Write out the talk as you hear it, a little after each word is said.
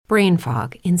brain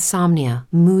fog, insomnia,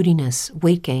 moodiness,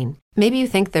 weight gain. Maybe you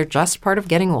think they're just part of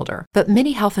getting older, but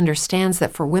MIDI Health understands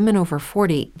that for women over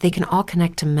 40, they can all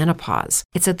connect to menopause.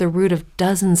 It's at the root of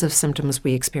dozens of symptoms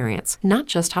we experience, not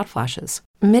just hot flashes.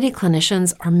 MIDI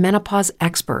clinicians are menopause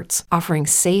experts, offering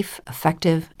safe,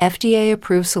 effective,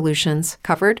 FDA-approved solutions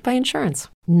covered by insurance.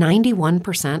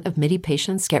 91% of MIDI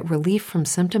patients get relief from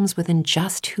symptoms within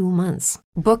just 2 months.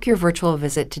 Book your virtual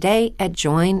visit today at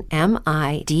joinmidi.com.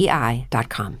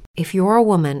 If you're a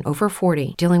woman over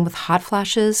 40 dealing with hot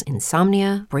flashes,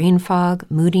 insomnia, brain fog,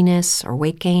 moodiness, or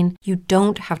weight gain, you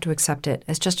don't have to accept it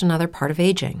as just another part of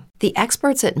aging. The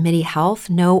experts at MIDI Health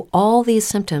know all these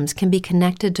symptoms can be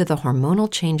connected to the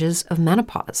hormonal changes of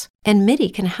menopause. And MIDI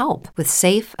can help with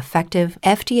safe, effective,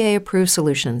 FDA-approved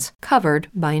solutions covered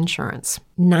by insurance.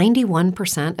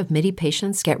 91% of MIDI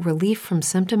patients get relief from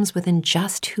symptoms within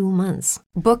just 2 months.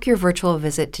 Book your virtual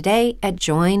visit today at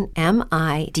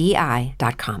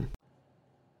joinmidi.com.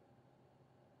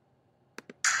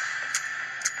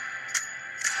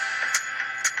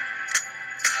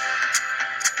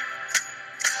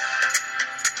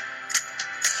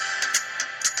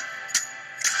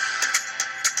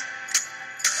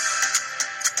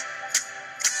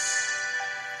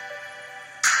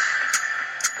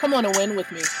 Come on and win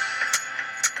with me.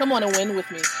 Come on and win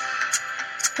with me.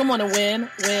 Come on and win.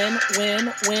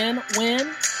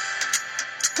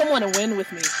 Come on and win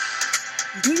with me.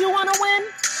 Do you want to win?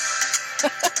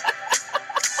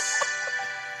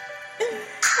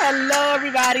 Hello,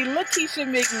 everybody. Lakeisha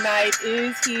McKnight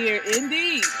is here.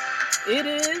 Indeed. It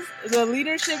is the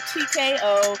Leadership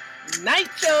TKO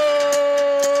Night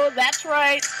Show. That's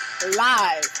right.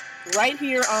 Live. Right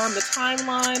here on the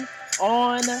timeline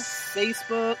on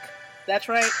Facebook. That's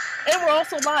right. And we're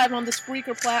also live on the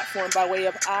Spreaker platform by way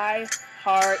of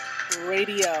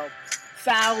iHeartRadio.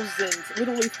 Thousands,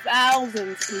 literally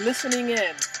thousands listening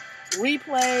in.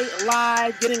 Replay,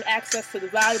 live, getting access to the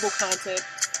valuable content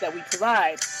that we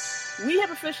provide. We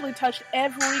have officially touched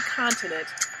every continent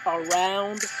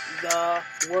around the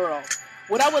world.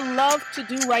 What I would love to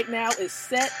do right now is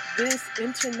set this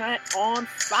internet on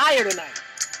fire tonight.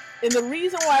 And the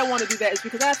reason why I want to do that is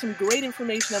because I have some great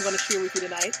information I'm going to share with you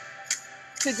tonight.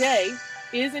 Today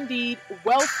is indeed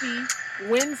Wealthy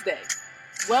Wednesday.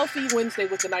 Wealthy Wednesday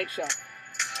with the Night Show.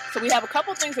 So we have a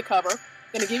couple things to cover. I'm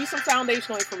going to give you some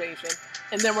foundational information,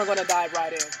 and then we're going to dive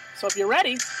right in. So if you're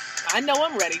ready, I know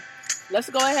I'm ready. Let's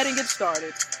go ahead and get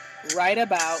started right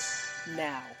about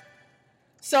now.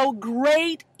 So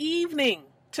great evening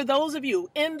to those of you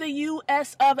in the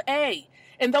U.S. of A.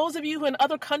 And those of you in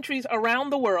other countries around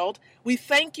the world, we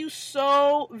thank you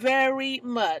so very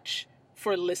much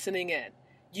for listening in.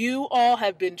 You all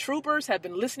have been troopers, have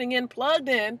been listening in, plugged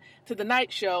in to the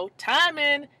Night Show, time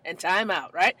in and time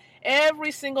out, right?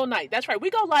 Every single night. That's right. We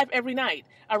go live every night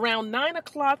around 9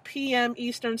 o'clock p.m.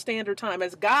 Eastern Standard Time.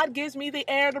 As God gives me the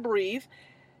air to breathe,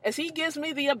 as He gives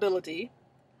me the ability,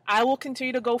 I will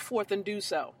continue to go forth and do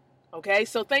so. Okay?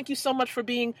 So thank you so much for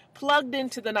being plugged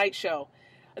into the Night Show.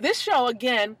 This show,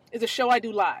 again, is a show I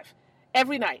do live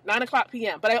every night, 9 o'clock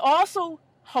p.m. But I also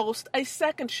host a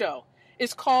second show.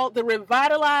 It's called the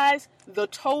Revitalize the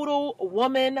Total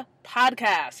Woman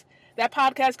podcast. That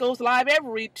podcast goes live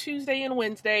every Tuesday and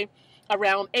Wednesday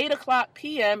around 8 o'clock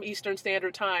p.m. Eastern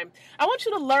Standard Time. I want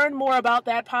you to learn more about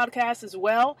that podcast as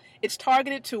well. It's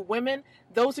targeted to women,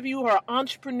 those of you who are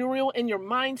entrepreneurial in your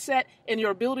mindset and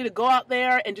your ability to go out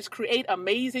there and just create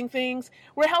amazing things.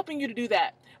 We're helping you to do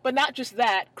that. But not just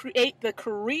that, create the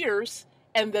careers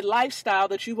and the lifestyle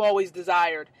that you've always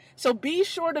desired. So be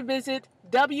sure to visit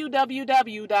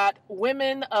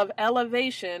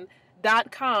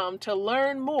www.womenofElevation.com to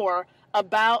learn more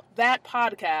about that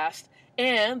podcast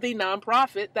and the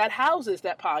nonprofit that houses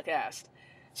that podcast.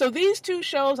 So these two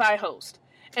shows I host,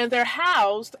 and they're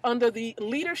housed under the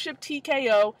Leadership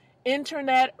TKO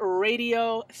Internet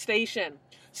Radio Station.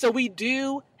 So we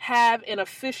do have an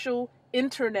official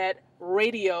internet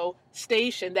radio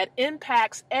station that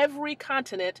impacts every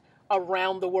continent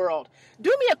around the world. Do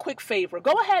me a quick favor.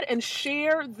 Go ahead and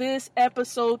share this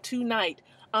episode tonight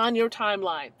on your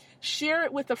timeline. Share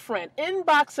it with a friend.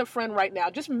 Inbox a friend right now.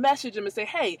 Just message them and say,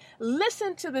 hey,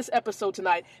 listen to this episode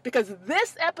tonight, because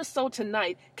this episode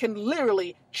tonight can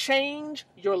literally change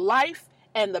your life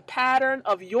and the pattern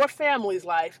of your family's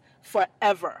life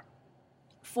forever.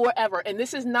 Forever. And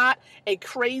this is not a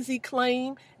crazy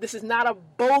claim. This is not a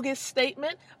bogus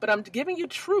statement, but I'm giving you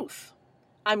truth.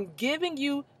 I'm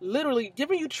literally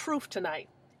giving you truth tonight.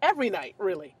 Every night,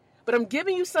 really. But I'm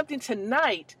giving you something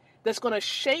tonight that's going to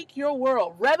shake your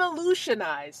world,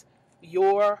 revolutionize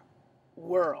your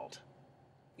world.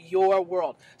 Your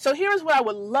world. So here's what I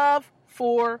would love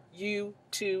for you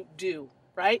to do,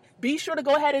 right? Be sure to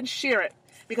go ahead and share it,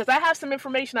 because I have some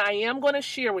information I am going to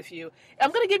share with you.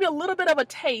 I'm going to give you a little bit of a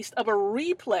taste of a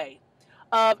replay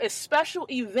of a special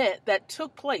event that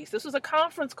took place. This was a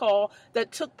conference call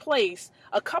that took place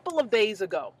a couple of days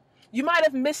ago. You might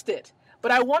have missed it,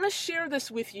 but I want to share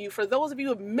this with you for those of you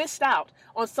who have missed out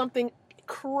on something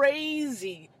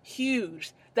crazy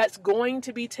huge that's going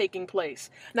to be taking place.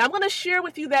 Now, I'm going to share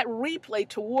with you that replay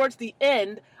towards the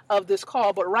end of this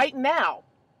call, but right now,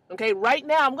 I'm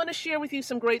going to share with you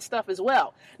some great stuff as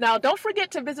well. Now, don't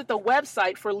forget to visit the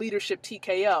website for Leadership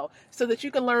TKO so that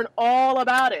you can learn all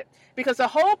about it. Because the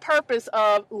whole purpose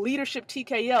of Leadership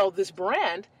TKO, this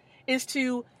brand, is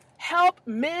to help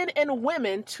men and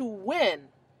women to win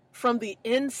from the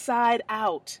inside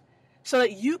out so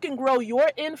that you can grow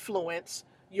your influence,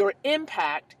 your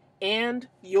impact, and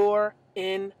your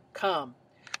income.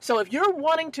 So if you're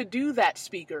wanting to do that,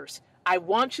 speakers, I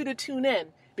want you to tune in,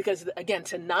 because, again,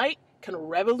 tonight can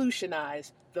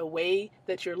revolutionize the way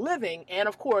that you're living and,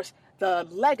 of course, the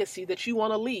legacy that you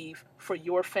want to leave for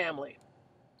your family.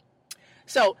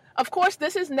 So, of course,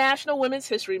 this is National Women's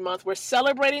History Month. We're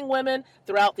celebrating women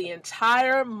throughout the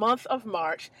entire month of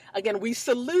March. Again, we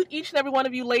salute each and every one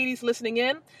of you ladies listening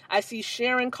in. I see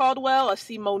Sharon Caldwell. I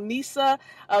see Monisa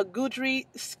Goudry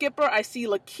Skipper. I see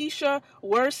Lakeisha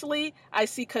Worsley. I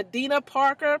see Kadena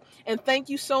Parker. And thank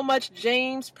you so much,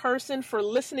 James Person, for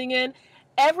listening in.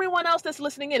 Everyone else that's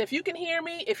listening in, if you can hear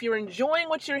me, if you're enjoying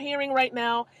what you're hearing right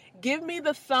now, give me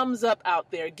the thumbs up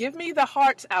out there. Give me the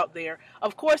hearts out there.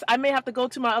 Of course, I may have to go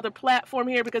to my other platform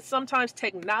here because sometimes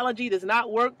technology does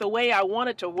not work the way I want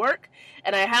it to work,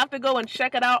 and I have to go and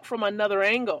check it out from another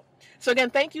angle. So again,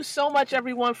 thank you so much,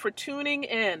 everyone, for tuning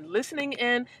in, listening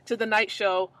in to the night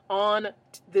show on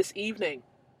this evening.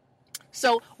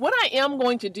 So what I am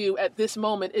going to do at this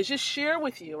moment is just share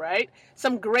with you, right,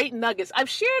 some great nuggets. I've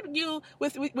shared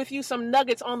with you some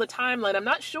nuggets on the timeline. I'm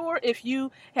not sure if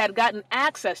you had gotten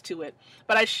access to it,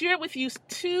 but I shared with you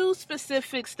 2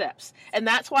 specific steps. And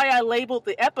that's why I labeled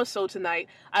the episode tonight.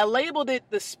 I labeled it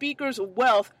the Speaker's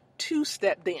Wealth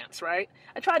 2-Step Dance, right?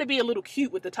 I try to be a little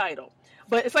cute with the title,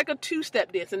 but it's like a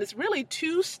 2-step dance. And it's really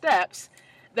 2 steps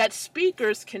that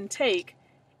speakers can take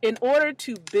in order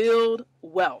to build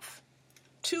wealth.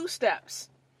 2 steps.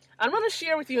 I'm going to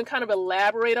share with you and kind of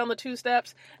elaborate on the 2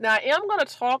 steps. Now, I am going to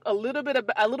talk a little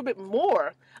bit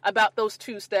more about those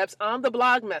 2 steps on the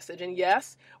blog message. And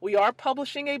yes, we are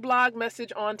publishing a blog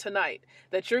message on tonight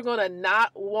that you're going to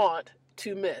not want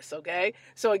to miss, okay?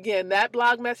 So again, that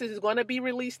blog message is going to be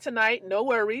released tonight. No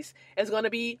worries. It's going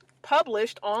to be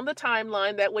published on the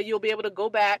timeline. That way you'll be able to go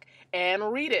back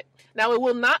and read it. Now, it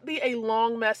will not be a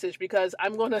long message because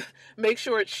I'm going to make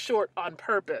sure it's short on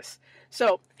purpose.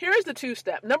 So here's the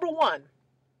 2-step. Number 1,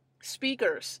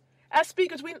 speakers. As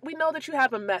speakers, we know that you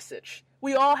have a message.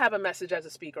 We all have a message as a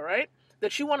speaker, right?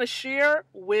 That you want to share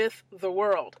with the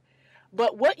world.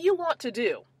 But what you want to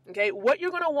do, okay, what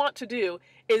you're going to want to do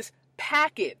is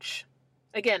package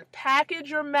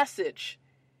your message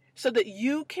so that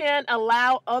you can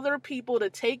allow other people to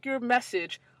take your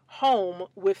message home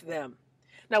with them.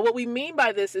 Now, what we mean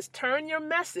by this is turn your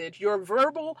message, your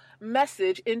verbal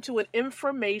message, into an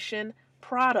information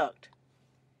product.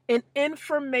 An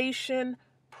information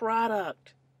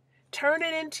product. Turn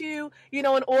it into,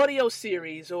 an audio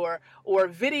series or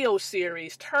video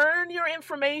series. Turn your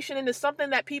information into something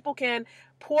that people can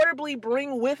portably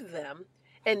bring with them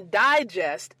and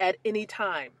digest at any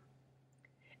time.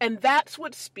 And that's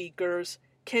what speakers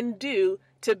can do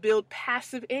to build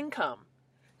passive income.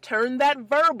 Turn that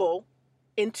verbal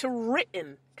into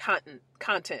written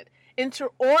content, into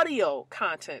audio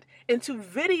content, into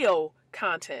video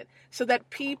content, so that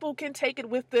people can take it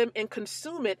with them and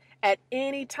consume it at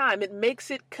any time. It makes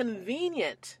it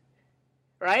convenient,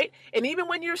 right? And even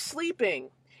when you're sleeping,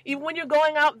 even when you're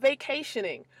going out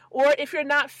vacationing, or if you're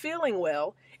not feeling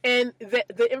well, and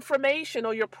the information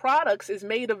or your products is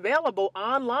made available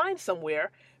online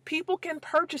somewhere, people can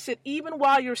purchase it even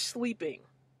while you're sleeping.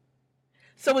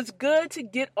 So it's good to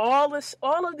get all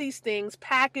of these things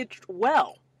packaged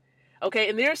well. Okay,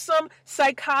 and there's some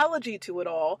psychology to it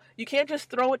all. You can't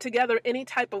just throw it together any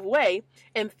type of way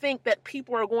and think that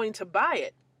people are going to buy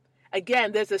it.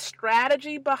 Again, there's a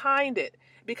strategy behind it,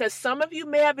 because some of you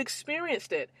may have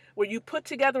experienced it where you put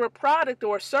together a product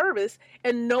or a service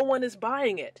and no one is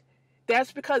buying it.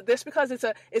 That's because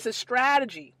it's a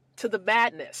strategy to the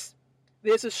madness.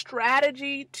 There's a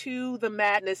strategy to the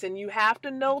madness, and you have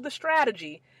to know the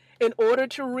strategy in order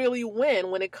to really win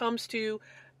when it comes to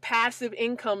passive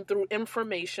income through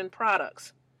information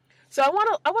products. So I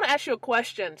want to ask you a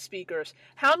question, speakers.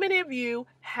 How many of you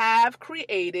have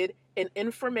created an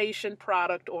information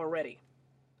product already?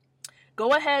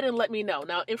 Go ahead and let me know.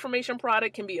 Now, information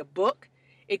product can be a book.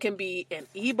 It can be an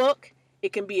ebook.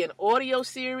 It can be an audio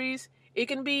series. It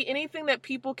can be anything that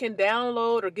people can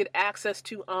download or get access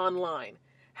to online.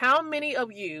 How many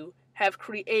of you have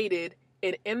created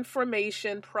an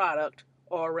information product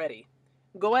already?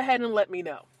 Go ahead and let me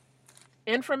know.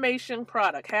 Information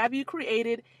product. Have you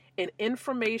created an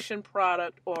information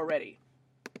product already?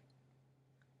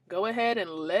 Go ahead and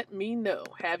let me know.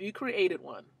 Have you created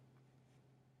one?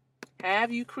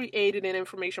 Have you created an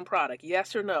information product?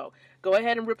 Yes or no? Go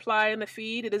ahead and reply in the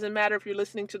feed. It doesn't matter if you're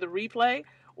listening to the replay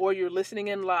or you're listening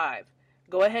in live.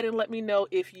 Go ahead and let me know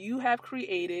if you have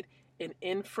created an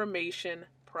information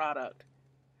product.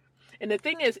 And the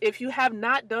thing is, if you have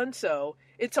not done so,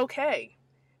 it's okay,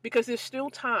 because there's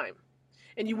still time.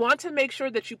 And you want to make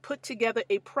sure that you put together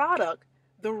a product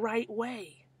the right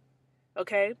way.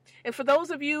 Okay? And for those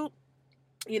of you,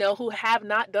 who have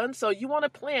not done so, you want to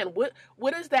plan.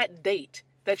 What is that date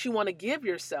that you want to give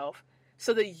yourself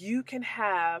so that you can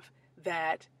have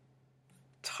that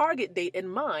target date in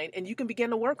mind and you can begin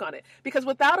to work on it? Because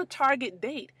without a target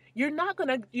date, you're not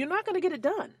gonna get it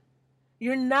done.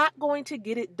 You're not going to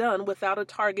get it done without a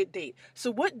target date.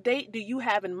 So what date do you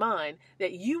have in mind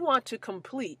that you want to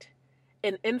complete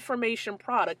an information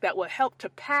product that will help to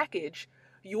package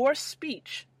your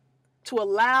speech to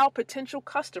allow potential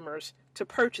customers to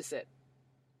purchase it?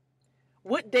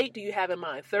 What date do you have in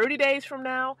mind? 30 days from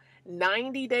now?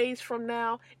 90 days from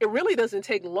now? It really doesn't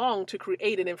take long to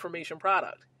create an information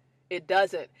product. It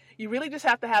doesn't. You really just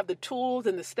have to have the tools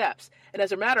and the steps. And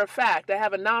as a matter of fact, I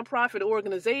have a nonprofit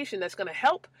organization that's going to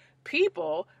help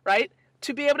people, right,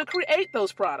 to be able to create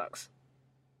those products.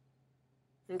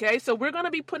 Okay, so we're going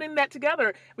to be putting that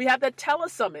together. We have the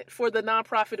telesummit for the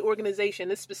nonprofit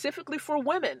organization. It's specifically for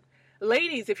women.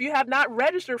 Ladies, if you have not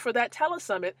registered for that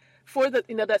telesummit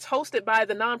that's hosted by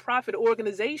the nonprofit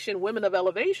organization Women of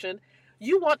Elevation,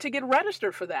 you want to get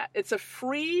registered for that. It's a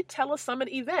free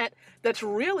telesummit event that's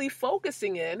really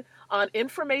focusing in on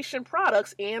information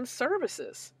products and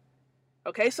services.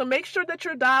 Okay, so make sure that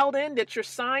you're dialed in, that you're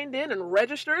signed in and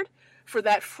registered for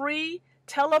that free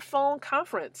telephone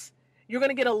conference. You're going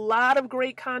to get a lot of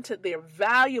great content there,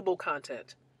 valuable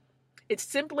content. It's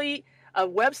simply a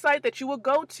website that you will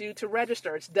go to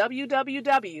register. It's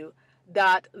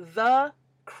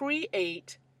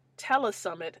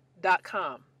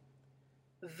www.thecreatetelesummit.com.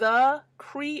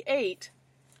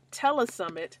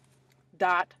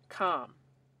 thecreatetelesummit.com.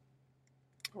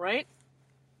 Right?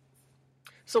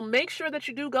 So make sure that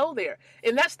you do go there.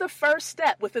 And that's the first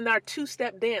step within our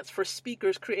two-step dance for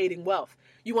speakers creating wealth.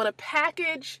 You want to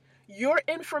package your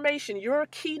information, your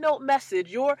keynote message,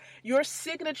 your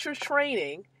signature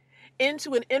training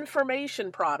into an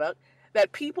information product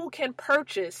that people can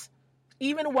purchase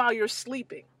even while you're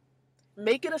sleeping.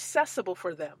 Make it accessible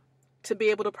for them to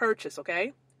be able to purchase,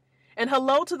 okay? And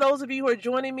hello to those of you who are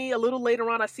joining me a little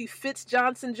later on. I see Fitz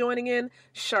Johnson joining in,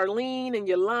 Charlene and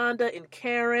Yolanda and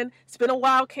Karen. It's been a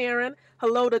while, Karen.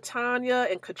 Hello to Tanya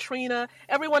and Katrina.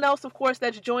 Everyone else, of course,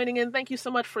 that's joining in. Thank you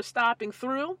so much for stopping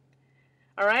through.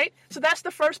 All right? So that's the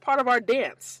first part of our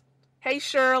dance. Hey,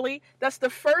 Shirley, that's the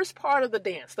first part of the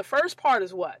dance. The first part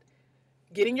is what?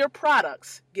 Getting your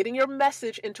products, getting your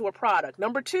message into a product.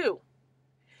 Number 2,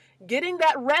 getting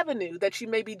that revenue that you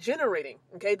may be generating,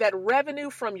 okay? That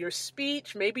revenue from your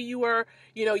speech. Maybe you were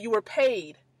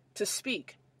paid to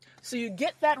speak. So you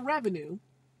get that revenue,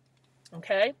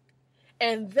 okay?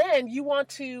 And then you want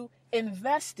to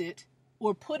invest it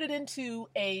or put it into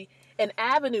an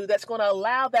avenue that's going to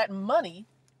allow that money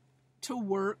to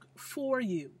work for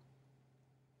you.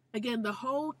 Again, the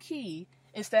whole key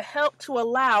is to help to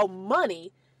allow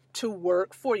money to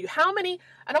work for you. And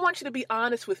I want you to be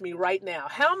honest with me right now.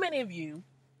 How many of you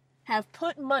have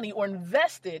put money or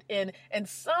invested in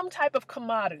some type of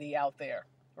commodity out there,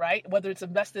 right? Whether it's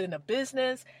invested in a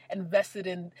business, invested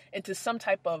into some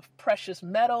type of precious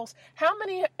metals. How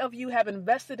many of you have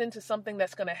invested into something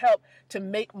that's going to help to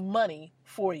make money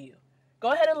for you?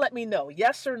 Go ahead and let me know,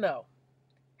 yes or no.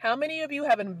 How many of you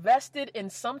have invested in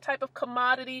some type of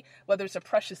commodity, whether it's a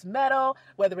precious metal,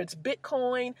 whether it's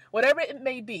Bitcoin, whatever it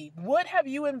may be? What have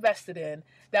you invested in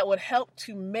that would help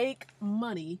to make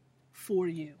money for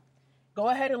you? Go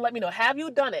ahead and let me know. Have you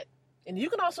done it? And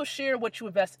you can also share what you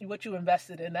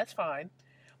invested in. That's fine.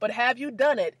 But have you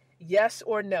done it? Yes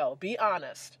or no? Be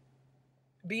honest.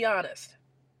 Be honest.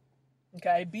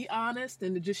 Okay, be honest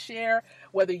and just share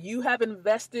whether you have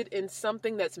invested in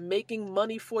something that's making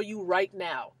money for you right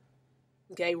now.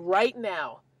 Okay, right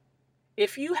now.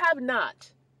 If you have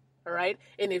not, all right,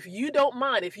 and if you don't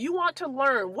mind, if you want to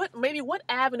learn what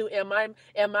avenue am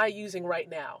I using right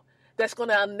now? that's going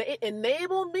to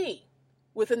enable me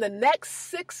within the next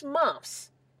 6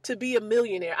 months to be a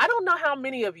millionaire. I don't know how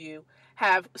many of you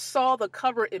have saw the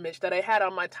cover image that I had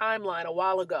on my timeline a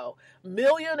while ago.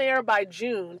 Millionaire by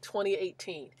June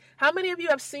 2018. How many of you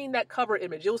have seen that cover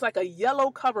image? It was like a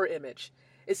yellow cover image.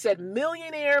 It said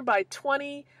millionaire by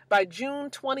June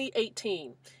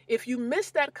 2018. If you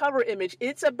missed that cover image,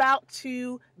 it's about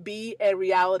to be a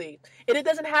reality. And it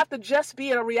doesn't have to just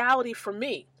be a reality for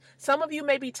me. Some of you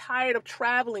may be tired of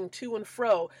traveling to and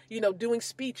fro, doing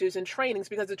speeches and trainings,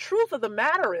 because the truth of the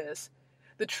matter is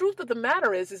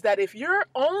that if you're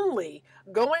only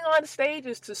going on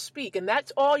stages to speak and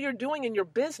that's all you're doing in your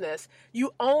business,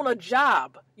 you own a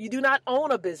job. You do not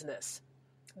own a business.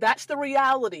 That's the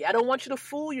reality. I don't want you to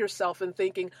fool yourself in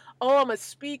thinking, oh, I'm a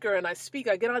speaker and I speak,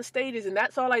 I get on stages and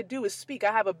that's all I do is speak.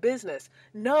 I have a business.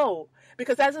 No,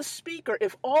 because as a speaker,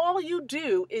 if all you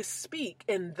do is speak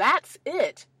and that's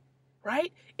it,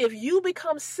 right? If you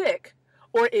become sick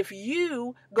or if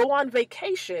you go on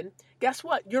vacation, guess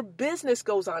what? Your business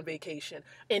goes on vacation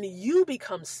and you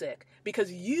become sick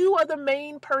because you are the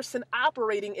main person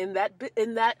operating in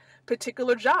that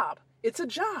particular job. It's a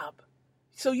job.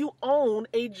 So you own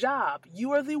a job.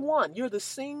 You are the one. You're the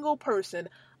single person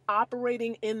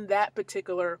operating in that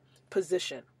particular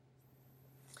position.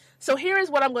 So here is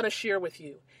what I'm going to share with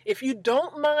you. If you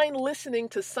don't mind listening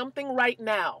to something right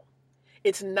now,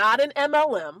 it's not an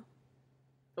MLM,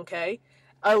 okay?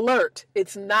 Alert,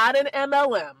 it's not an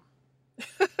MLM.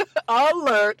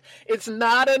 Alert, it's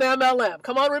not an MLM.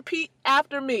 Come on, repeat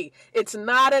after me. It's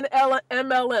not an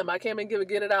MLM. I can't even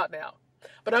get it out now.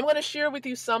 But I'm going to share with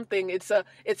you something. It's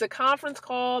a conference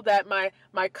call that my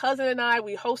cousin and I,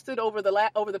 we hosted over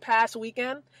the past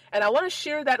weekend. And I want to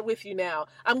share that with you now.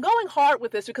 I'm going hard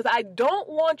with this because I don't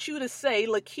want you to say,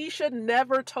 Lakeisha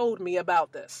never told me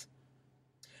about this.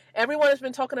 Everyone has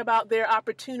been talking about their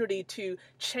opportunity to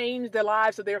change the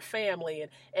lives of their family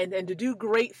and to do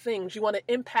great things. You want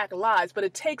to impact lives, but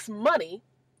it takes money.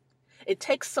 It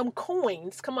takes some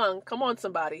coins. Come on,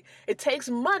 somebody. It takes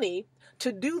money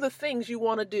to do the things you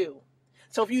want to do.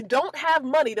 So if you don't have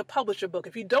money to publish a book,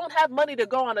 if you don't have money to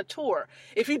go on a tour,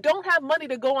 if you don't have money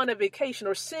to go on a vacation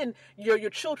or send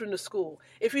your children to school,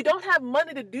 if you don't have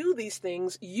money to do these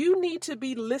things, you need to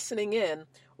be listening in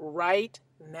right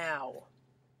now.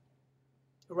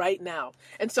 Right now.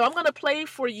 And so I'm going to play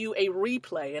for you a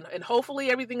replay and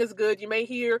hopefully everything is good. You may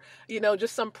hear,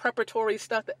 just some preparatory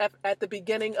stuff at the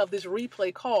beginning of this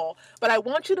replay call, but I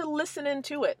want you to listen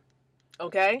into it.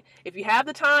 Okay? If you have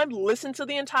the time, listen to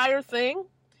the entire thing.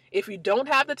 If you don't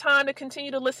have the time to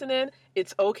continue to listen in,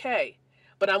 it's okay.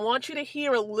 But I want you to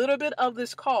hear a little bit of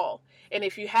this call. And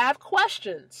if you have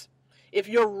questions, if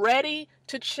you're ready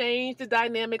to change the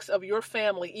dynamics of your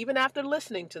family, even after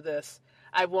listening to this,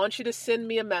 I want you to send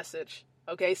me a message,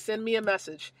 okay? Send me a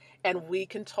message, and we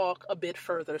can talk a bit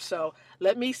further. So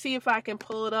let me see if I can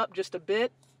pull it up just a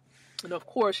bit. And, of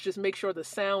course, just make sure the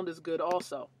sound is good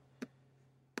also.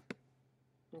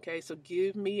 Okay, so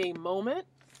give me a moment.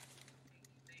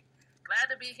 Glad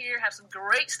to be here. Have some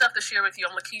great stuff to share with you.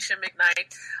 I'm Lakeisha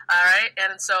McKnight. All right.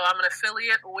 And so I'm an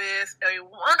affiliate with a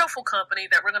wonderful company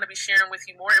that we're going to be sharing with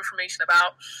you more information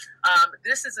about.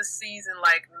 This is a season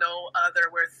like no other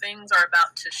where things are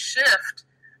about to shift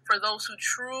for those who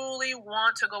truly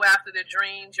want to go after their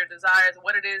dreams, your desires,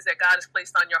 what it is that God has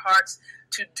placed on your hearts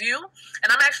to do.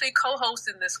 And I'm actually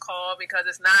co-hosting this call because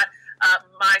it's not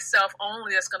myself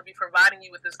only that's going to be providing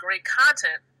you with this great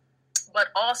content. But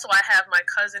also I have my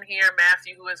cousin here,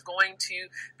 Matthew, who is going to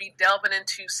be delving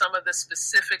into some of the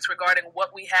specifics regarding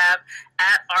what we have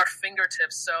at our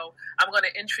fingertips. So I'm going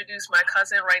to introduce my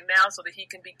cousin right now so that he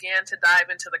can begin to dive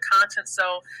into the content.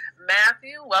 So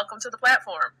Matthew, welcome to the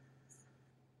platform.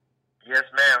 Yes,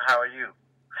 ma'am. How are you?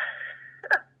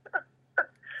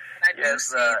 I do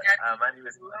see that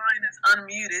his line is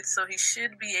unmuted, so he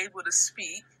should be able to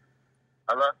speak.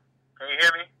 Hello? Can you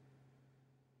hear me?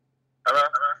 Hello?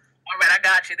 All right, I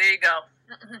got you. There you go.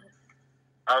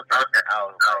 Okay.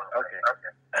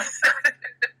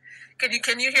 Okay.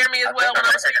 Can you hear me as well when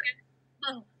I'm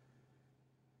speaking?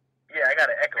 Yeah, I got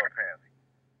an echo apparently.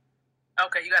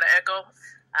 Okay, you got an echo?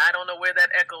 I don't know where that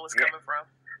echo is coming from.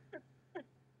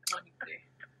 Let me see.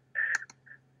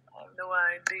 I have no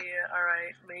idea. All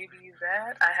right, maybe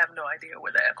that. I have no idea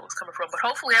where the echo is coming from, but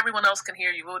hopefully everyone else can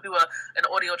hear you. We'll do an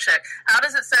audio check. How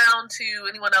does it sound to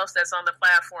anyone else that's on the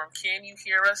platform? Can you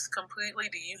hear us completely?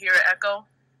 Do you hear an echo?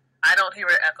 I don't hear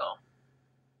an echo.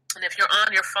 And if you're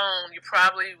on your phone, you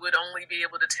probably would only be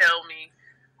able to tell me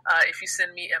if you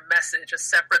send me a message, a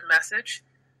separate message.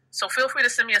 So feel free to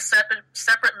send me a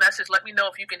separate message. Let me know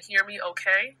if you can hear me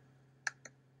okay.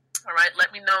 All right,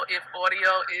 let me know if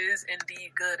audio is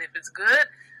indeed good. If it's good,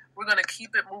 we're going to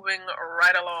keep it moving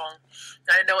right along.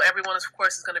 I know everyone, of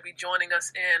course, is going to be joining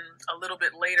us in a little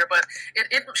bit later, but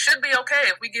it should be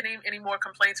okay. If we get any more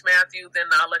complaints, Matthew, then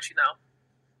I'll let you know.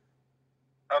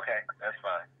 Okay, that's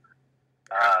fine.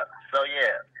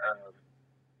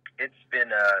 It's been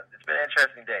an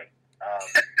interesting day.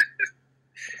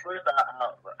 First,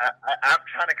 I'm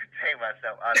trying to contain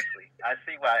myself. Honestly, I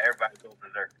see why everybody goes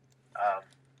berserk.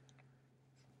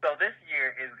 So this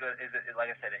year is good. Is like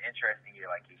I said, an interesting year,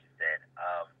 like Keisha said.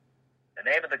 The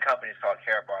name of the company is called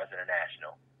Karatbars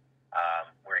International.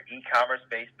 We're an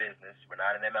e-commerce-based business. We're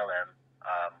not an MLM.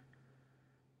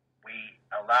 We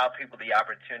allow people the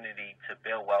opportunity to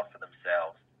build wealth for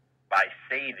themselves by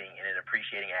saving in an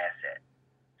appreciating asset.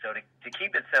 So to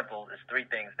keep it simple, there's three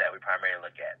things that we primarily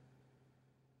look at.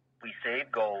 We save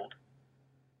gold,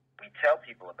 we tell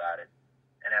people about it,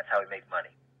 and that's how we make money.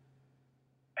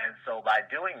 And so by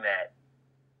doing that,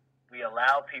 we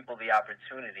allow people the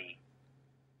opportunity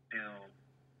to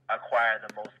acquire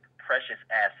the most precious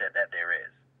asset that there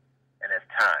is, and that's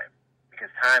time, because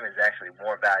time is actually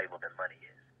more valuable than money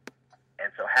is. And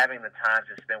so having the time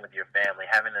to spend with your family,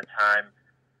 having the time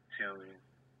to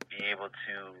be able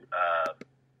to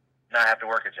not have to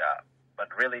work a job, but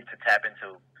really to tap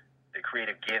into the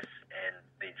creative gifts and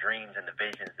the dreams and the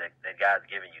visions that God's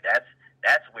given you, that's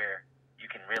where you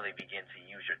can really begin to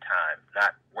use your time,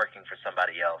 not working for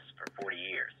somebody else for 40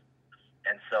 years.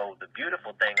 And so the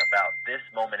beautiful thing about this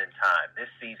moment in time, this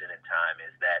season in time,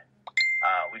 is that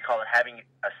we call it having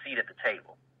a seat at the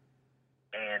table.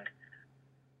 And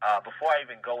before I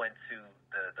even go into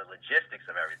the logistics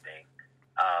of everything,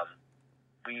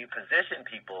 we position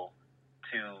people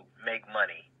to make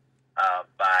money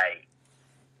by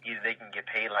either they can get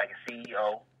paid like a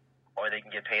CEO or they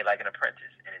can get paid like an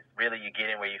apprentice. And it's really, you get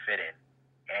in where you fit in.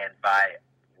 And by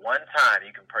one time,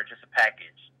 you can purchase a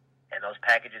package, and those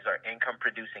packages are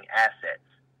income-producing assets.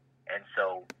 And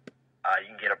so you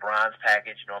can get a bronze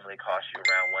package, normally costs you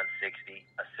around $160.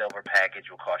 A silver package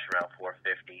will cost you around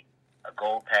 $450. A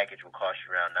gold package will cost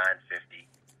you around $950.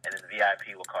 And then the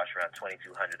VIP will cost you around $2,200.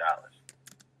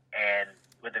 And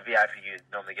with the VIP, you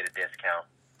normally get a discount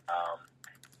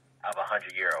of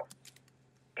 €100.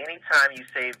 Anytime you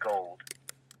save gold,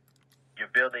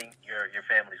 you're building your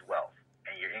family's wealth,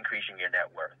 and you're increasing your net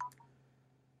worth.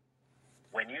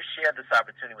 When you share this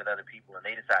opportunity with other people and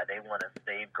they decide they want to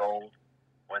save gold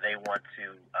or they want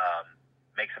to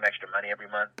make some extra money every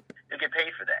month, you'll get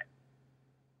paid for that.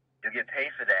 You'll get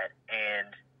paid for that, and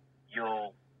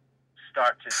you'll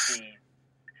start to see,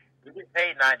 you'll get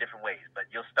paid 9 different ways, but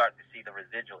you'll start to see the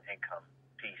residual income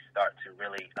piece start to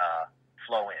really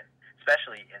flow in,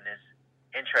 especially in this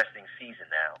interesting season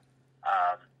now.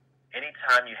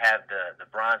 Anytime you have the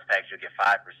bronze package, you'll get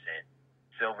 5%.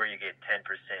 Silver, you get 10%.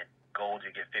 Gold,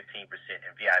 you get 15%.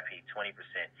 And VIP, 20%.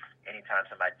 Anytime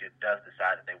somebody does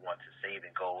decide that they want to save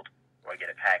in gold or get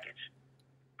a package.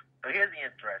 So here's the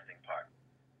interesting part.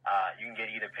 You can get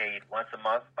either paid once a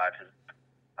month by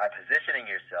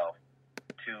positioning yourself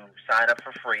to sign up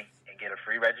for free and get a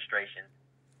free registration.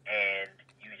 And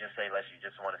you just say, unless you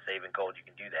just want to save in gold, you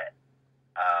can do that.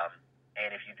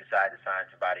 And if you decide to sign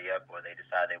somebody up or they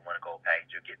decide they want a gold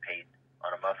package, you'll get paid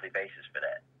on a monthly basis for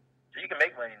that. So you can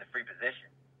make money in the free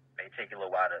position. It may take you a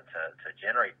little while to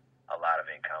generate a lot of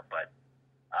income, but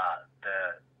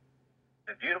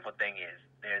the beautiful thing is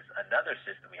there's another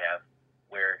system we have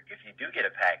where if you do get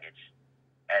a package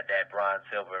at that bronze,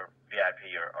 silver,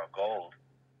 VIP, or gold,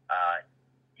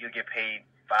 you'll get paid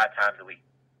 5 times a week.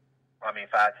 5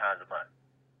 times a month.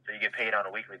 So you get paid on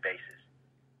a weekly basis.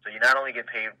 So you not only get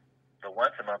paid the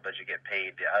once a month, but you get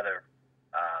paid the other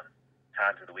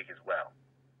times of the week as well.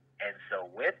 And so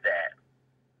with that,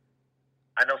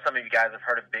 I know some of you guys have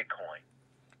heard of Bitcoin.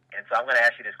 And so I'm going to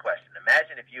ask you this question.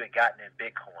 Imagine if you had gotten in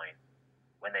Bitcoin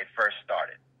when they first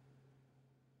started.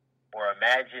 Or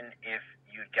imagine if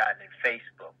you'd gotten in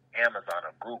Facebook, Amazon,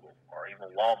 or Google, or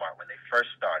even Walmart when they first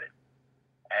started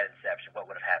at inception. What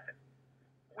would have happened?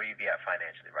 Where you'd be at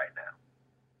financially right now.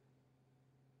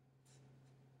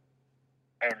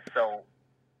 And so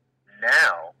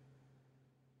now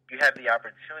you have the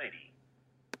opportunity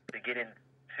to get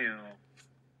into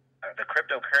the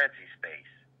cryptocurrency space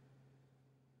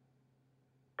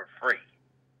for free.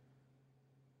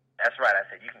 That's right. I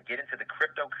said you can get into the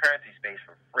cryptocurrency space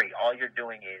for free. All you're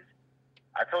doing is,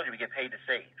 I told you we get paid to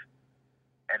save,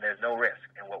 and there's no risk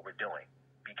in what we're doing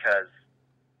because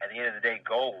at the end of the day,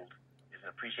 gold is an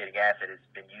appreciating asset. It's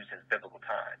been used since biblical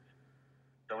times.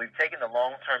 So we've taken the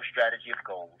long-term strategy of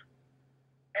gold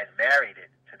and married it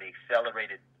to the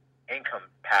accelerated income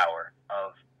power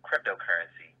of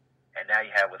cryptocurrency, and now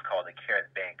you have what's called a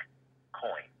Carat Bank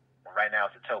coin. Well, right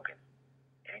now it's a token.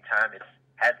 Anytime it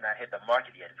has not hit the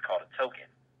market yet, it's called a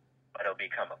token. But it'll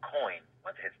become a coin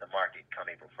once it hits the market come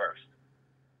April 1st.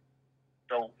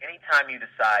 So anytime you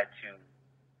decide to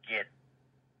get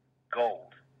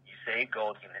gold, you save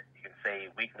gold. You can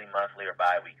save weekly, monthly, or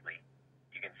bi-weekly.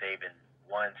 You can save in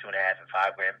 1, 2.5, and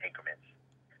 5 gram increments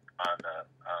on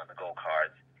the gold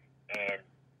cards. And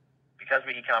because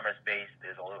we're e-commerce based,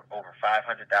 there's over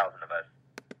 500,000 of us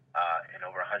in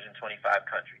over 125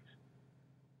 countries.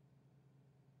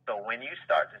 So when you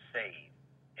start to save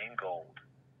in gold,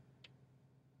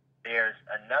 there's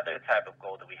another type of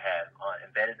gold that we have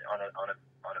embedded on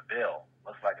a bill.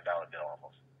 Looks like a dollar bill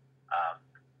almost.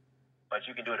 But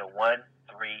you can do it in 1, 3,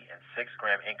 and 6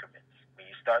 gram increments. When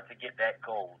you start to get that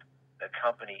gold, the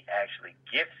company actually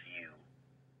gives you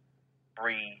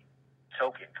free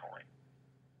token coin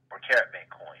or Carat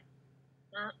Bank coin.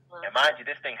 Mm-hmm. And mind you,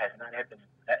 this thing has not hit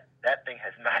that thing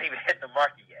has not even hit the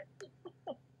market yet.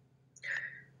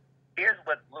 Here's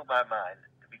what blew my mind,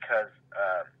 because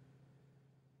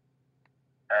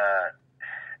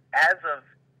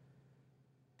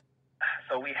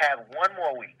so we have one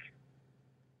more week.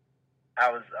 I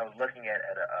was looking at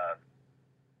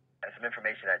some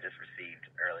information I just received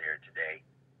earlier today.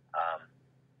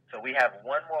 So we have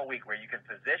one more week where you can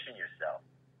position yourself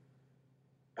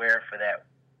where for that,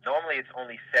 normally it's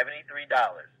only $73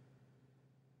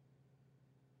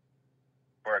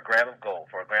 for a gram of gold,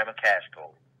 for a gram of cash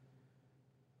gold.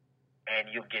 And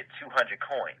you'll get 200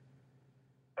 coin.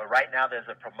 But right now there's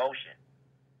a promotion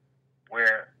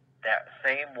where that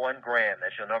same 1 gram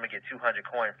that you'll normally get 200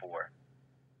 coin for,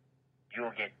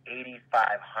 you'll get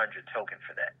 8,500 token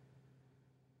for that.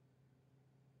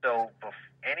 So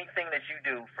anything that you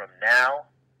do from now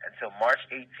until March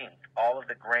 18th, all of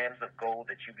the grams of gold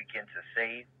that you begin to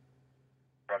save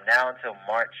from now until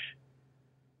March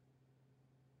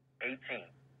 18th,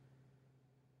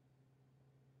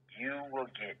 you will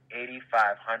get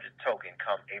 8,500 token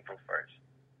come April 1st.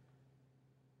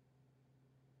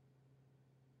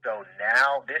 So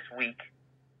now this week,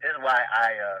 this is why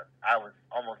I was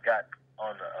almost got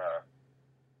on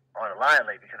the line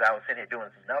late, because I was sitting here doing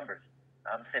some numbers.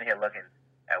 I'm sitting here looking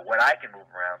at what I can move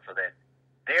around, so that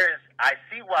I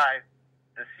see why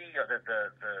the CEO the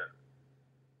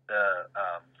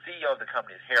CEO of the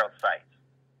company is Harold Seitz.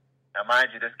 Now,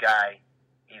 mind you, this guy,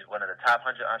 he's one of the top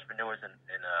 100 entrepreneurs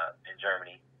in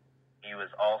Germany. He was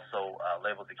also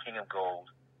labeled the King of Gold,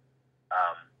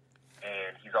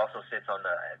 and he's also sits on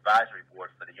the advisory board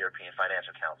for the European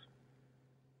Financial Council.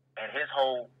 And his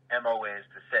whole MO is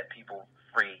to set people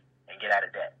free and get out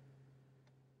of debt.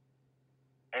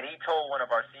 And he told one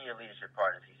of our senior leadership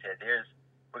partners, he said,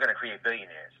 we're going to create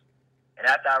billionaires. And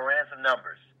after I ran some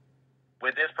numbers,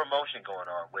 with this promotion going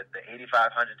on, with the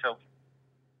 8,500 token,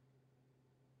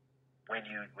 when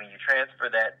you transfer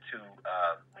that to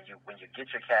when you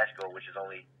get your cash gold, which is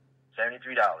only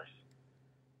 $73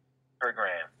 per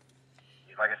gram,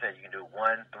 like I said, you can do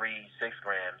 1, 3, 6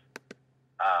 grams,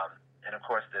 and of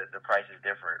course the prices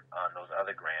differ on those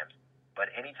other grams.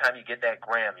 But anytime you get that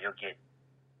gram, you'll get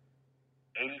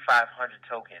 8,500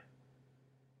 token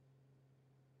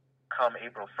come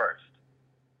April 1st.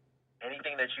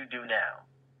 Anything that you do now,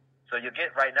 so you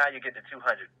get the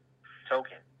 200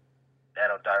 token.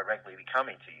 That'll directly be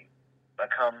coming to you. But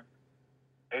come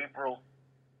April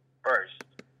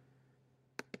 1st,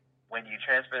 when you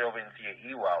transfer it over into your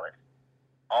e-wallet,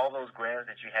 all those grams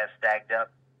that you have stacked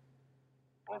up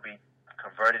will be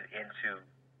converted into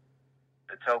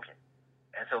the token.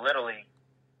 And so literally,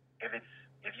 if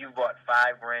you bought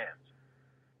 5 grams,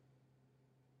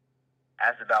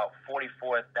 that's about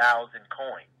 44,000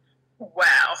 coins.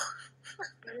 Wow.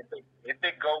 If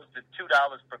it goes to $2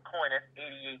 per coin, that's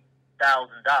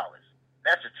 $88,000.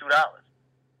 That's just $2.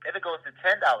 If it goes to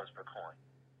 $10 per coin,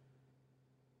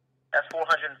 that's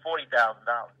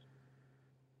 $440,000.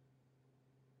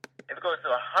 If it goes to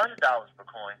 $100 per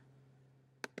coin,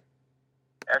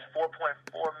 that's $4.4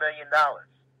 million.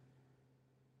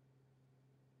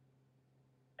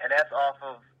 And that's off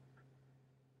of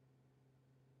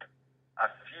a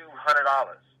few $100.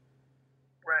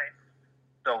 Right.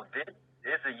 So this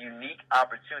is a unique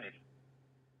opportunity.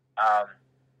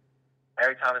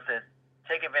 Eric Thomas says,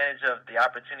 take advantage of the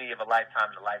opportunity of a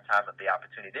lifetime and the lifetime of the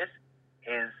opportunity. This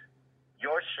is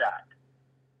your shot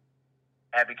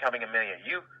at becoming a millionaire.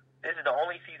 This is the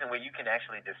only season where you can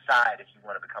actually decide if you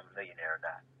want to become a millionaire or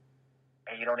not.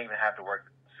 And you don't even have to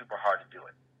work super hard to do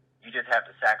it. You just have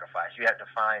to sacrifice. You have to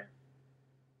find,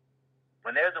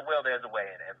 when there's a will, there's a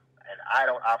way. And I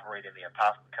don't operate in the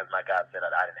impossible because my God said I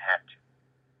didn't have to.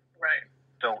 Right.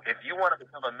 So if you want to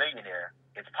become a millionaire,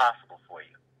 it's possible for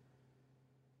you.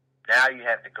 Now you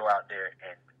have to go out there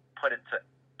and put into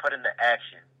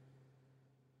action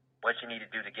what you need to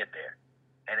do to get there.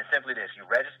 And it's simply this. You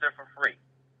register for free.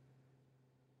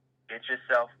 Get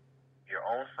yourself your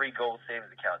own free gold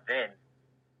savings account. Then,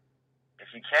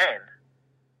 if you can,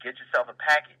 get yourself a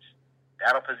package.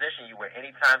 That'll position you where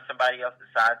anytime somebody else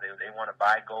decides they want to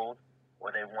buy gold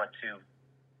or they want to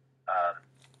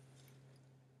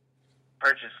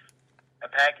purchase a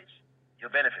package, you'll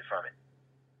benefit from it.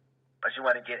 But you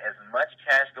want to get as much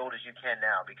cash gold as you can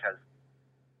now, because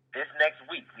this next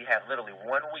week, we have literally 1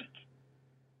 week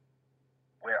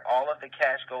where all of the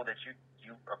cash gold that you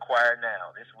acquire now,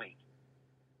 this week,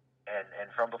 and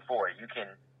from before, you can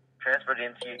transfer it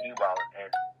into your e-wallet,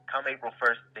 and come April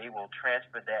 1st, they will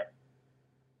transfer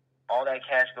all that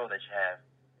cash gold that you have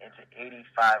into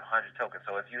 8,500 tokens.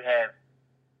 So if you have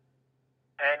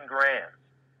 10 grams,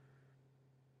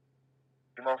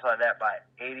 you multiply that by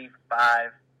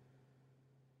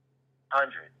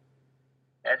 8,500.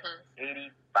 That's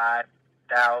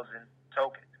 85,000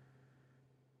 tokens.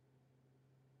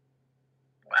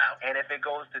 Wow. And if it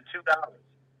goes to $2, that's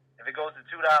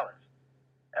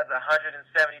 $170,000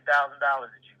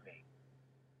 that you made.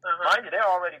 Mind you, there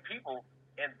are already people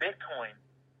in Bitcoin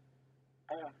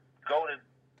who go to,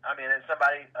 and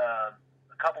somebody a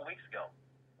couple weeks ago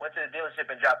went to the dealership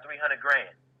and dropped $300,000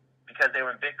 because they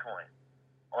were in Bitcoin,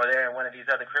 or they're in one of these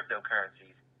other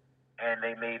cryptocurrencies, and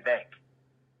they made bank.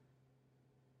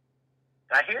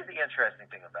 Now, here's the interesting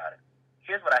thing about it.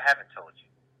 Here's what I haven't told you.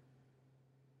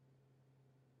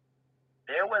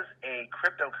 There was a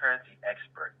cryptocurrency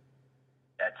expert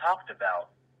that talked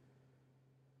about,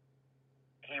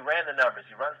 he runs the numbers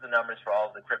for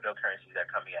all of the cryptocurrencies that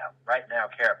are coming out. Right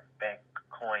now, Bank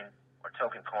Coin or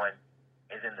Token Coin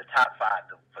is in the top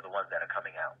 5 for the ones that are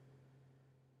coming out.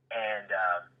 And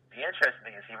the interesting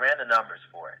thing is he ran the numbers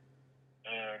for it,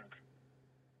 and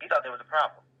he thought there was a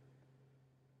problem.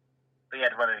 So he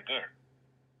had to run it again.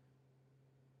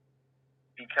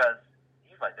 Because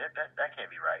he's like, that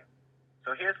can't be right.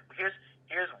 So here's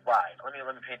why. Let me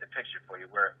paint the picture for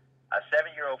you. We're a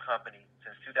 7-year-old company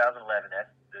since 2011. That's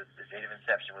the date of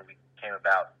inception when we came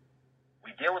about.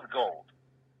 We deal with gold.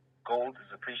 Gold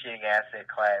is an appreciating asset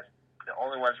class. The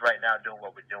only ones right now doing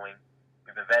what we're doing.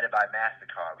 We've been vetted by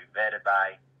MasterCard. We've been vetted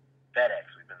by FedEx.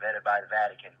 We've been vetted by the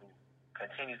Vatican, who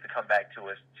continues to come back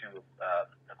to us to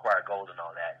acquire gold and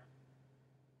all that.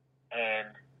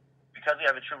 And because we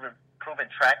have a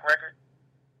proven track record,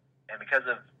 and because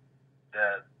of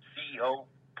the CEO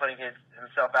putting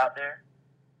himself out there,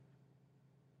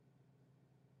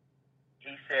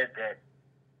 he said that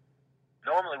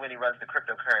normally when he runs the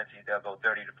cryptocurrency, they'll go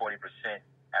 30 to 40%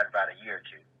 after about a year or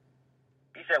two.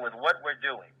 He said, with what we're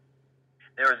doing,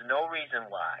 there is no reason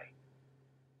why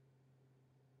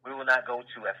we will not go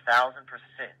to 1,000%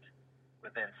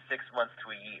 within 6 months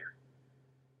to a year.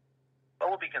 But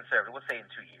we'll be conservative. We'll say in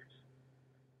 2 years.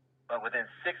 But within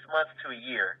 6 months to a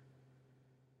year,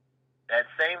 that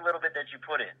same little bit that you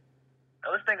put in. Now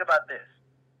let's think about this.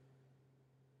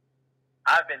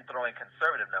 I've been throwing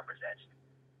conservative numbers at you.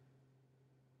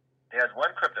 There's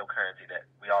one cryptocurrency that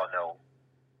we all know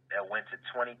that went to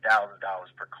 $20,000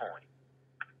 per coin.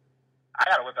 I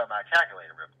got to whip out my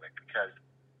calculator real quick, because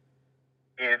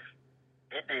if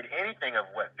it did anything of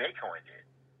what Bitcoin did,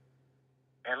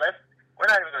 and we're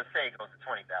not even going to say it goes to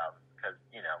 20,000, because,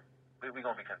 we're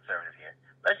going to be conservative here.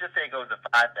 Let's just say it goes to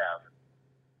 5,000,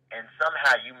 and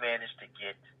somehow you manage to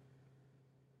get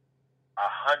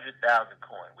 100,000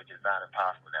 coin, which is not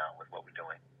impossible now with what we're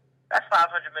doing. That's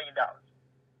 $500 million.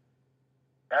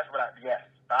 That's yes,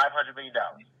 $500 million.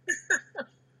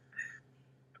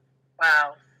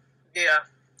 Wow. Yeah,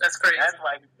 that's crazy. That's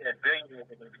why he said billionaires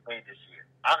are going to be made this year.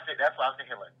 That's why I'm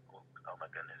thinking like, oh my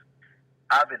goodness.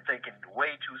 I've been thinking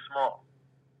way too small.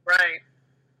 Right.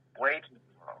 Way too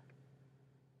small.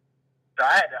 So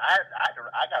I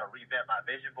got to revamp my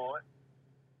vision board.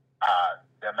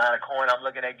 The amount of coin I'm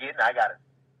looking at getting, I got to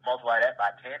multiply that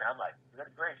by 10. I'm like,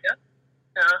 good gracious. Yeah.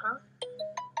 Uh-huh.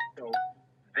 So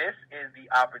this is the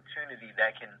opportunity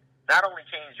that can not only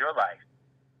change your life,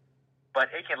 but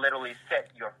it can literally set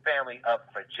your family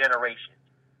up for generations.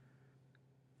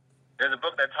 There's a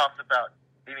book that talks about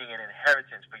leaving an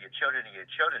inheritance for your children and your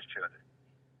children's children.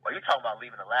 Well, you're talking about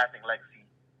leaving a lasting legacy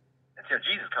until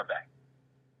Jesus comes back.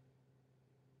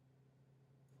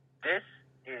 This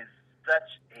is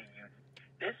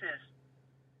this is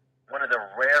one of the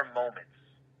rare moments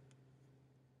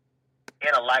in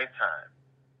a lifetime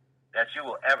that you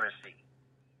will ever see.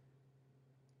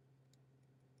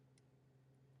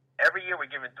 Every year we're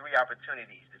given 3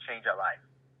 opportunities to change our life.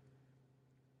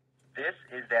 this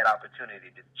is that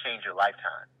opportunity to change your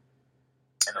lifetime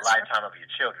and the lifetime of your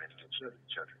children and your children's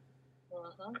children.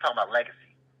 We're talking about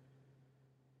legacy.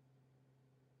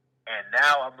 And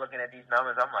now I'm looking at these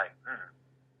numbers, I'm like,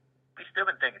 we still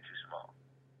been thinking too small.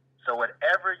 So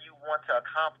whatever you want to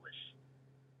accomplish,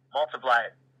 multiply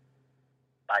it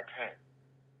by 10.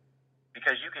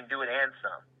 Because you can do it and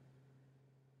some.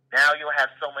 Now you'll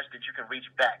have so much that you can reach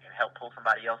back and help pull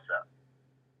somebody else up.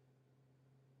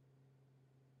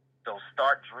 So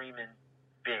start dreaming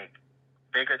big,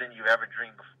 bigger than you ever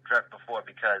dreamt before,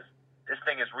 because this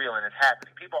thing is real and it's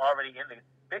happening. People are already in the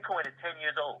Bitcoin is 10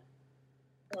 years old.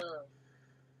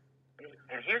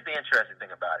 And here's the interesting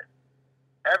thing about it.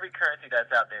 Every currency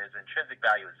that's out there is intrinsic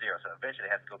value is zero, so eventually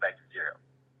it has to go back to zero.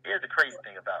 Here's the crazy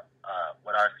thing about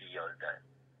what our CEO has done.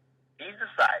 He's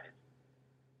decided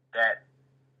that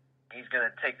he's going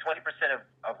to take 20%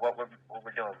 of what we're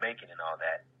doing, making and all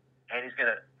that, and he's going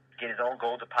to get his own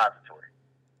gold depository.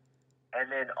 And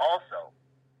then also,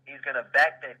 he's going to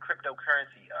back that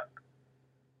cryptocurrency up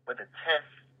with 1/10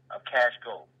 of cash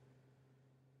gold,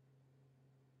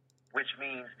 which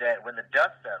means that when the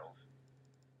dust settles,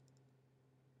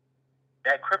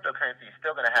 that cryptocurrency is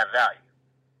still going to have value.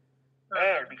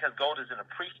 And because gold is an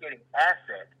appreciating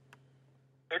asset,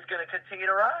 it's going to continue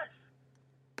to rise.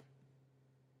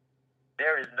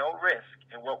 There is no risk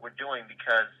in what we're doing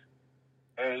because,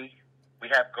 A, we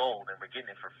have gold and we're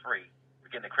getting it for free. We're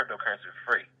getting the cryptocurrency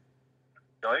for free.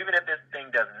 So even if this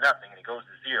thing does nothing and it goes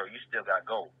to zero, you still got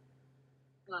gold.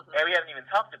 And we haven't even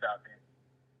talked about this.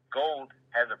 Gold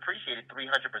has appreciated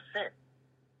 300%.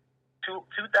 2000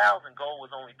 gold was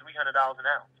only $300 an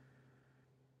ounce.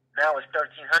 Now it's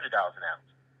 $1,300 an ounce.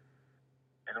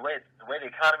 And the way the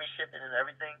economy's shifting and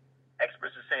everything,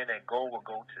 experts are saying that gold will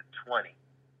go to 20,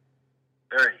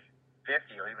 30,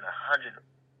 50, or even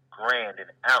 $100,000 an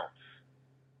ounce.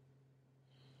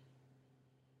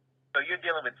 So you're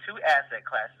dealing with two asset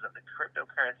classes of the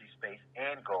cryptocurrency space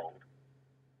and gold,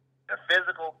 the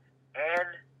physical and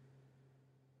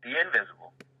the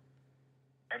invisible,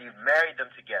 and you've married them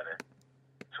together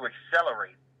to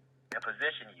accelerate and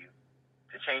position you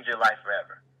to change your life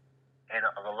forever and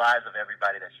the lives of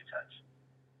everybody that you touch.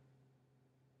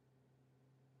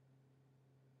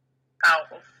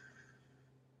 Powerful.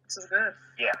 This is good.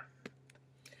 Yeah.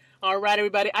 All right,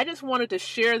 everybody. I just wanted to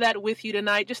share that with you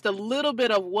tonight. Just a little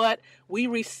bit of what we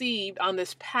received on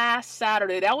this past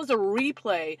Saturday. That was a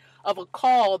replay of a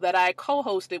call that I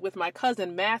co-hosted with my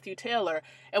cousin, Matthew Taylor.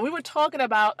 And we were talking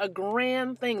about a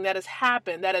grand thing that has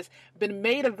happened, that has been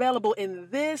made available in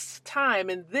this time,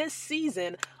 in this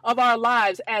season of our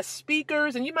lives as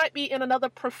speakers. And you might be in another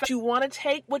profession. You want to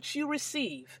take what you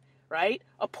receive, right?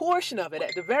 A portion of it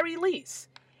at the very least,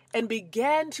 and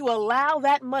begin to allow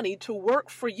that money to work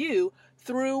for you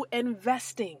through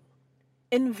investing.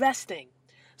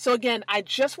 So again, I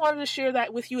just wanted to share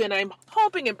that with you, and I'm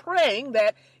hoping and praying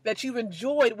that you've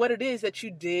enjoyed what it is that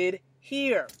you did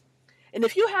here. And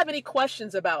if you have any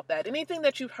questions about that, anything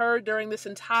that you've heard during this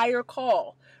entire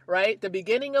call, right? The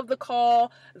beginning of the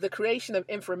call, the creation of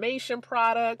information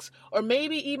products, or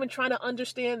maybe even trying to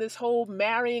understand this whole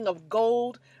marrying of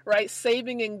gold, right?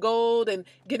 Saving in gold and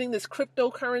getting this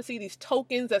cryptocurrency, these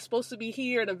tokens that's supposed to be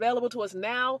here and available to us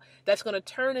now, that's going to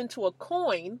turn into a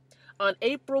coin on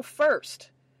April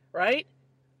 1st, right?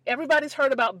 Everybody's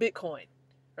heard about Bitcoin.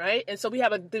 Right? And so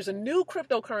there's a new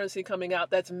cryptocurrency coming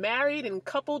out that's married and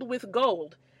coupled with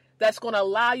gold that's going to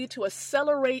allow you to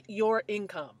accelerate your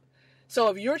income. So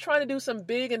if you're trying to do some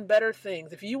big and better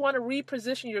things, if you want to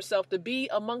reposition yourself to be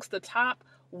amongst the top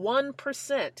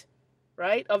 1%,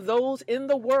 right, of those in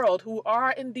the world who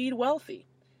are indeed wealthy,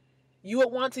 you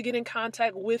would want to get in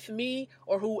contact with me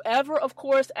or whoever, of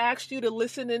course, asked you to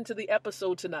listen into the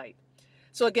episode tonight.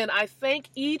 So again, I thank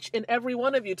each and every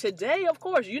one of you. Today, of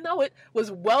course, you know it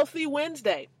was Wealthy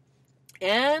Wednesday.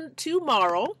 And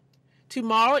tomorrow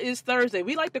is Thursday.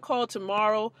 We like to call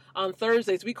tomorrow on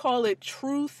Thursdays. We call it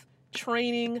Truth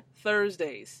Training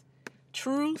Thursdays.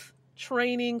 Truth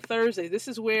Training Thursday. This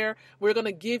is where we're going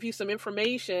to give you some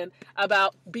information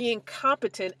about being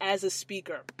competent as a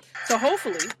speaker. So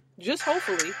hopefully, just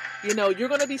hopefully, you're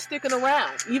going to be sticking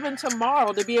around even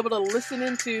tomorrow to be able to listen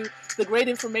into the great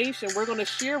information we're going to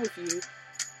share with you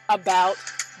about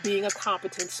being a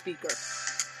competent speaker.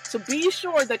 So be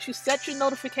sure that you set your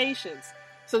notifications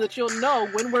so that you'll know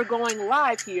when we're going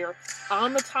live here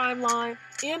on the timeline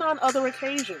and on other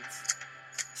occasions.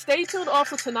 Stay tuned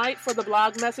also tonight for the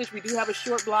blog message. We do have a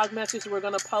short blog message we're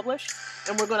going to publish,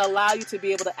 and we're going to allow you to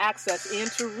be able to access and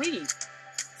to read.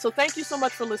 So thank you so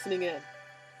much for listening in.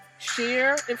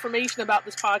 Share information about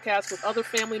this podcast with other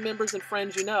family members and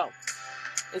friends you know.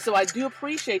 And so I do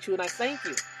appreciate you and I thank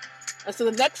you.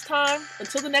 Until the next time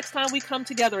we come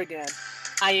together again,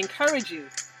 I encourage you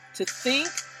to think,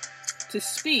 to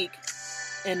speak,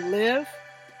 and live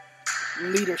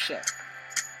leadership.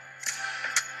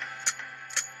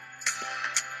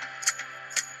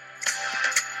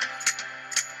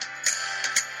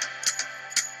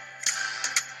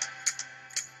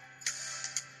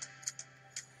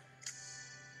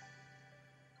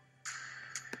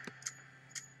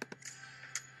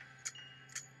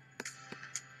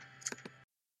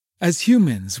 As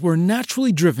humans, we're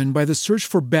naturally driven by the search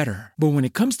for better. But when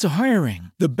it comes to hiring,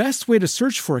 the best way to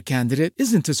search for a candidate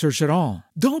isn't to search at all.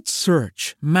 Don't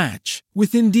search, match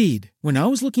with Indeed. When I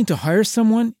was looking to hire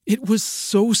someone, it was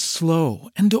so slow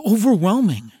and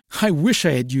overwhelming. I wish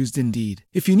I had used Indeed.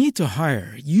 If you need to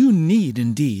hire, you need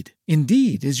Indeed.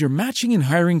 Indeed is your matching and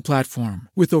hiring platform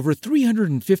with over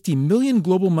 350 million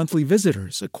global monthly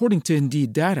visitors, according to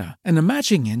Indeed data, and a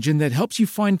matching engine that helps you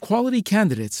find quality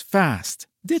candidates fast.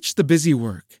 Ditch the busy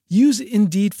work. Use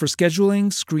Indeed for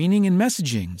scheduling, screening, and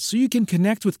messaging so you can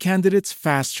connect with candidates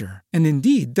faster. And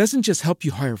Indeed doesn't just help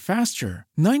you hire faster.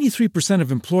 93%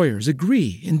 of employers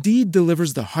agree Indeed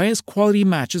delivers the highest quality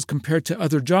matches compared to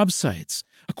other job sites,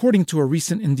 according to a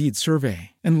recent Indeed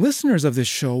survey. And listeners of this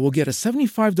show will get a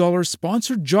 $75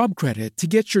 sponsored job credit to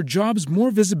get your jobs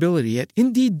more visibility at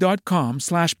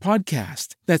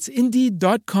Indeed.com/podcast. That's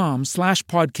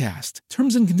Indeed.com/podcast.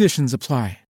 Terms and conditions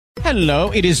apply.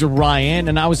 Hello, it is Ryan,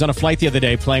 and I was on a flight the other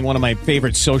day playing one of my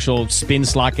favorite social spin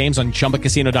slot games on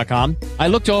ChumbaCasino.com. I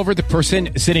looked over at the person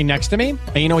sitting next to me,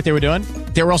 and you know what they were doing?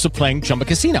 They were also playing Chumba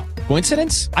Casino.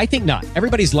 Coincidence? I think not.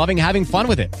 Everybody's loving having fun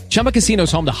with it. Chumba Casino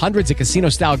is home to hundreds of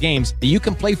casino-style games that you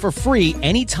can play for free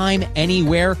anytime,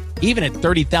 anywhere, even at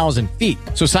 30,000 feet.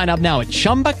 So sign up now at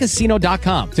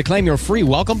ChumbaCasino.com to claim your free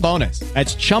welcome bonus.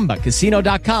 That's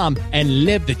ChumbaCasino.com and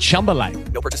live the Chumba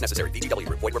life. No purchase necessary. VGW.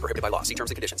 Void where prohibited by law. See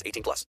terms and conditions. 18+.